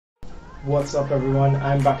What's up everyone,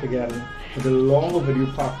 I'm back again with a long overdue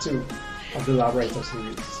part 2 of the Lab Write-Up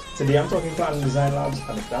series. Today I'm talking Plan and Design Labs,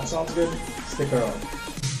 and if that sounds good, stick around.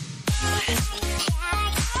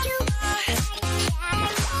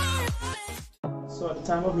 So at the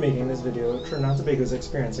time of making this video, Trinidad and Tobago is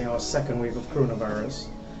experiencing our second wave of coronavirus,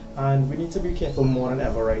 and we need to be careful more than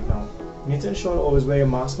ever right now. You need to ensure to always wear your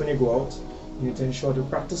mask when you go out. You need to ensure to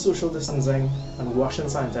practice social distancing and wash and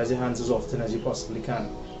sanitize your hands as often as you possibly can,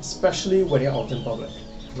 especially when you're out in public.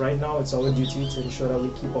 Right now, it's our duty to ensure that we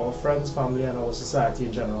keep our friends, family, and our society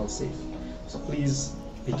in general safe. So please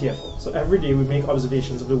be careful. So every day we make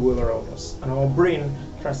observations of the world around us, and our brain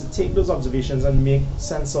tries to take those observations and make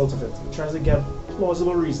sense out of it. It tries to get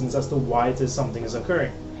plausible reasons as to why it is something is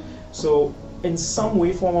occurring. So in some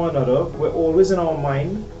way, form or another, we're always in our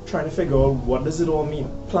mind trying to figure out what does it all mean.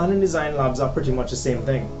 Plan and design labs are pretty much the same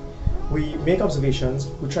thing. We make observations,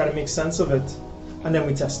 we try to make sense of it, and then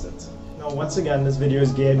we test it. Now once again, this video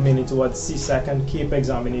is geared mainly towards CSEC and CAPE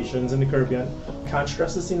examinations in the Caribbean. Can't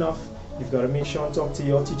stress this enough, you've got to make sure and talk to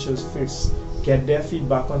your teachers first. Get their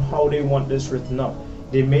feedback on how they want this written up.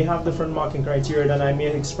 They may have different marking criteria than I may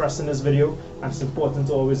express in this video, and it's important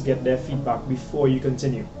to always get their feedback before you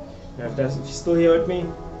continue. Now if you're still here with me,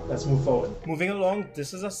 let's move forward. Moving along,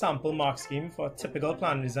 this is a sample mark scheme for a typical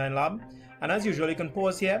plan and design lab, and as usual you can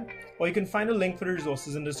pause here, or you can find a link for the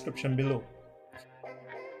resources in the description below.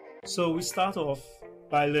 So we start off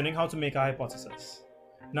by learning how to make a hypothesis.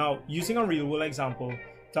 Now, using a real world example,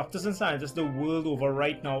 doctors and scientists the world over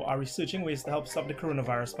right now are researching ways to help stop the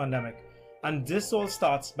coronavirus pandemic, and this all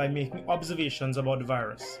starts by making observations about the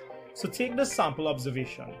virus. So take this sample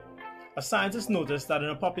observation. A scientist noticed that in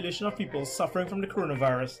a population of people suffering from the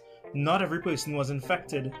coronavirus, not every person was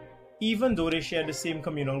infected, even though they shared the same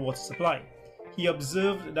communal water supply. He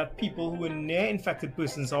observed that people who were near infected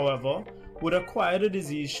persons, however, would acquire the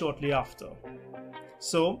disease shortly after.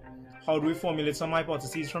 So, how do we formulate some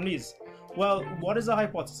hypotheses from these? Well, what is a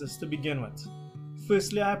hypothesis to begin with?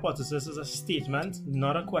 Firstly, a hypothesis is a statement,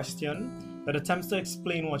 not a question, that attempts to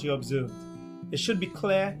explain what you observed. It should be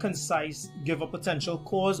clear, concise, give a potential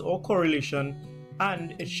cause or correlation,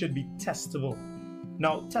 and it should be testable.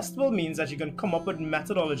 Now, testable means that you can come up with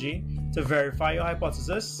methodology to verify your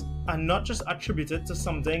hypothesis and not just attribute it to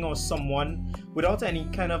something or someone without any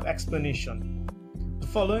kind of explanation. The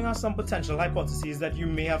following are some potential hypotheses that you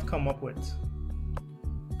may have come up with.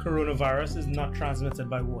 Coronavirus is not transmitted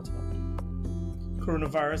by water.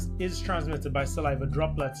 Coronavirus is transmitted by saliva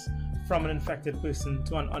droplets from an infected person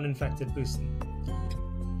to an uninfected person.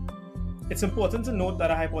 It's important to note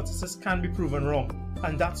that a hypothesis can be proven wrong,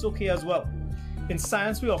 and that's okay as well. In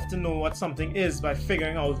science, we often know what something is by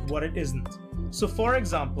figuring out what it isn't. So for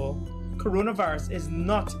example, coronavirus is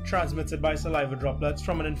not transmitted by saliva droplets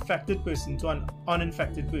from an infected person to an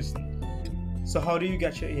uninfected person. So how do you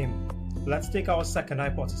get your aim? Let's take our second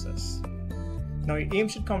hypothesis. Now your aim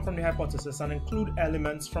should come from the hypothesis and include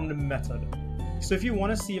elements from the method. So if you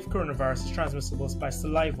want to see if coronavirus is transmissible by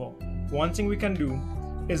saliva, one thing we can do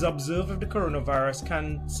is observe if the coronavirus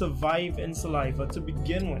can survive in saliva to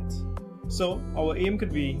begin with. So our aim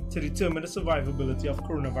could be to determine the survivability of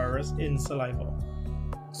coronavirus in saliva.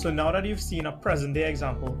 So now that you've seen a present day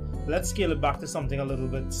example, let's scale it back to something a little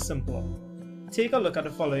bit simpler. Take a look at the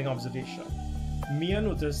following observation. Mia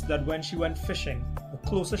noticed that when she went fishing, the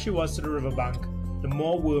closer she was to the riverbank, the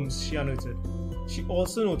more worms she unearthed. She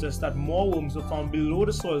also noticed that more worms were found below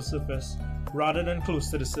the soil surface rather than close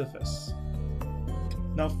to the surface.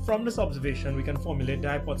 Now from this observation we can formulate the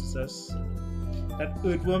hypothesis that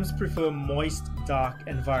earthworms prefer moist, dark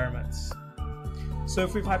environments. So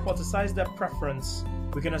if we've hypothesized their preference,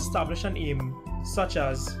 we can establish an aim such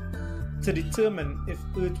as to determine if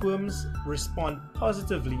earthworms respond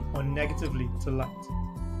positively or negatively to light.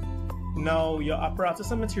 Now your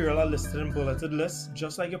apparatus and material are listed in bulleted lists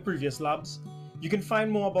just like your previous labs. You can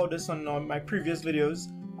find more about this on my previous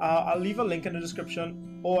videos. I'll leave a link in the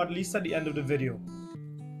description or at least at the end of the video.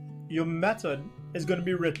 Your method is going to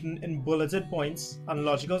be written in bulleted points and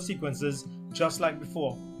logical sequences just like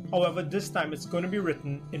before. However, this time it's going to be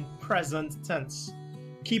written in present tense.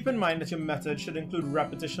 Keep in mind that your method should include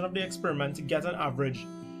repetition of the experiment to get an average,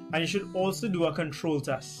 and you should also do a control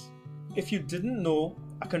test. If you didn't know,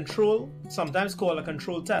 a control, sometimes called a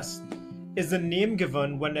control test, is the name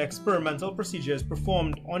given when the experimental procedure is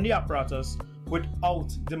performed on the apparatus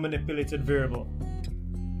without the manipulated variable.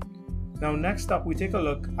 Now next up we take a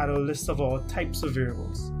look at a list of our types of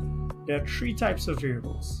variables. There are 3 types of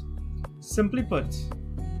variables. Simply put,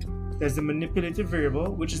 there's the manipulated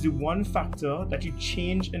variable, which is the one factor that you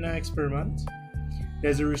change in an experiment.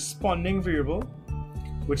 There's a responding variable,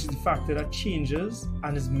 which is the factor that changes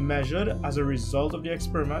and is measured as a result of the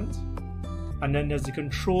experiment. And then there's the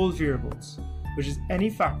control variables, which is any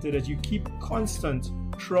factor that you keep constant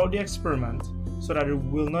throughout the experiment so that it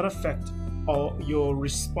will not affect your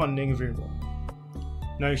responding variable.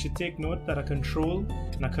 Now you should take note that a control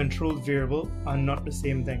and a controlled variable are not the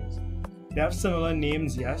same things. They have similar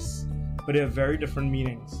names, yes, but they have very different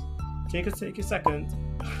meanings. Take a second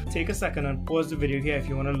and pause the video here if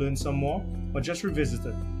you want to learn some more, or just revisit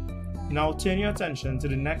it. Now turn your attention to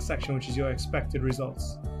the next section, which is your expected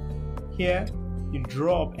results. Here, you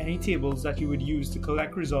draw up any tables that you would use to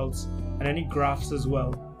collect results and any graphs as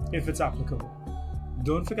well, if it's applicable.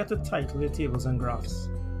 Don't forget to title your tables and graphs.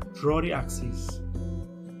 Draw the axes.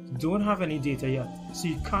 You don't have any data yet, so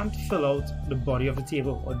you can't fill out the body of the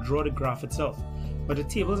table or draw the graph itself, but the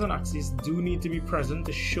tables and axes do need to be present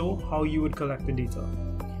to show how you would collect the data.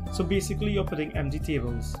 So basically you're putting empty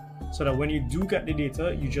tables, so that when you do get the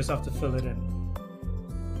data, you just have to fill it in.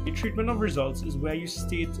 The treatment of results is where you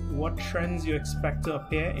state what trends you expect to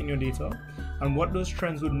appear in your data and what those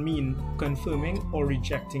trends would mean confirming or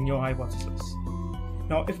rejecting your hypothesis.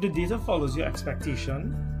 Now, if the data follows your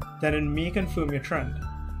expectation, then it may confirm your trend.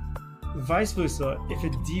 Vice versa, if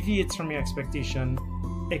it deviates from your expectation,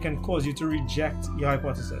 it can cause you to reject your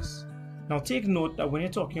hypothesis. Now take note that when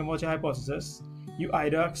you're talking about your hypothesis, you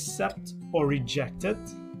either accept or reject it.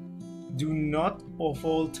 Do not offer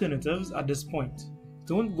alternatives at this point.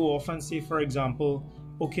 Don't go off and say, for example,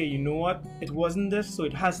 okay, you know what, it wasn't this, so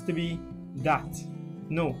it has to be that.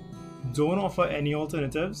 No, don't offer any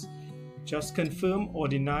alternatives. Just confirm or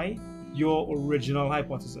deny your original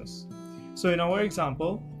hypothesis. So in our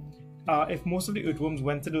example, if most of the earthworms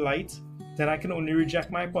went to the light, then I can only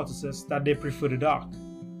reject my hypothesis that they prefer the dark.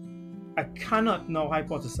 I cannot now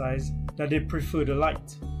hypothesize that they prefer the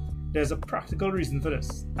light. There's a practical reason for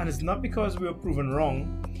this, and it's not because we were proven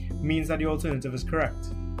wrong means that the alternative is correct.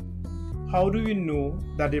 How do we know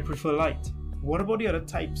that they prefer light? What about the other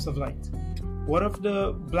types of light? What if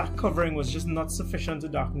the black covering was just not sufficient to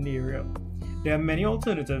darken the area? There are many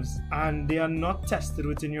alternatives and they are not tested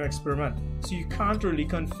within your experiment, so you can't really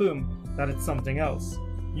confirm that it's something else.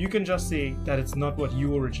 You can just say that it's not what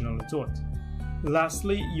you originally thought.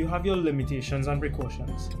 Lastly, you have your limitations and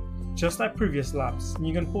precautions. Just like previous labs,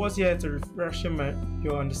 you can pause here to refresh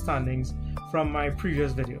your understandings from my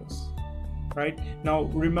previous videos. Right? Now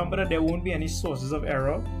remember that there won't be any sources of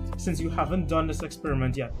error since you haven't done this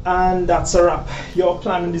experiment yet. And that's a wrap. Your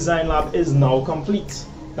plan and design lab is now complete.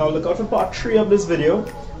 Now look out for part 3 of this video.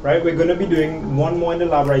 Right? We're going to be doing one more in the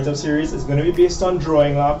lab write-up series. It's going to be based on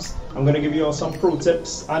drawing labs. I'm going to give you all some pro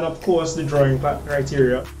tips and of course the drawing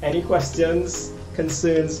criteria. Any questions,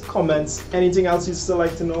 concerns, comments, anything else you'd still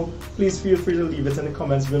like to know, please feel free to leave it in the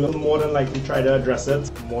comments below. More than likely try to address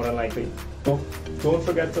it, more than likely. So don't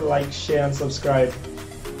forget to like, share and subscribe.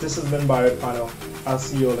 This has been BiowithFano. I'll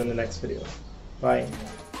see you all in the next video. Bye.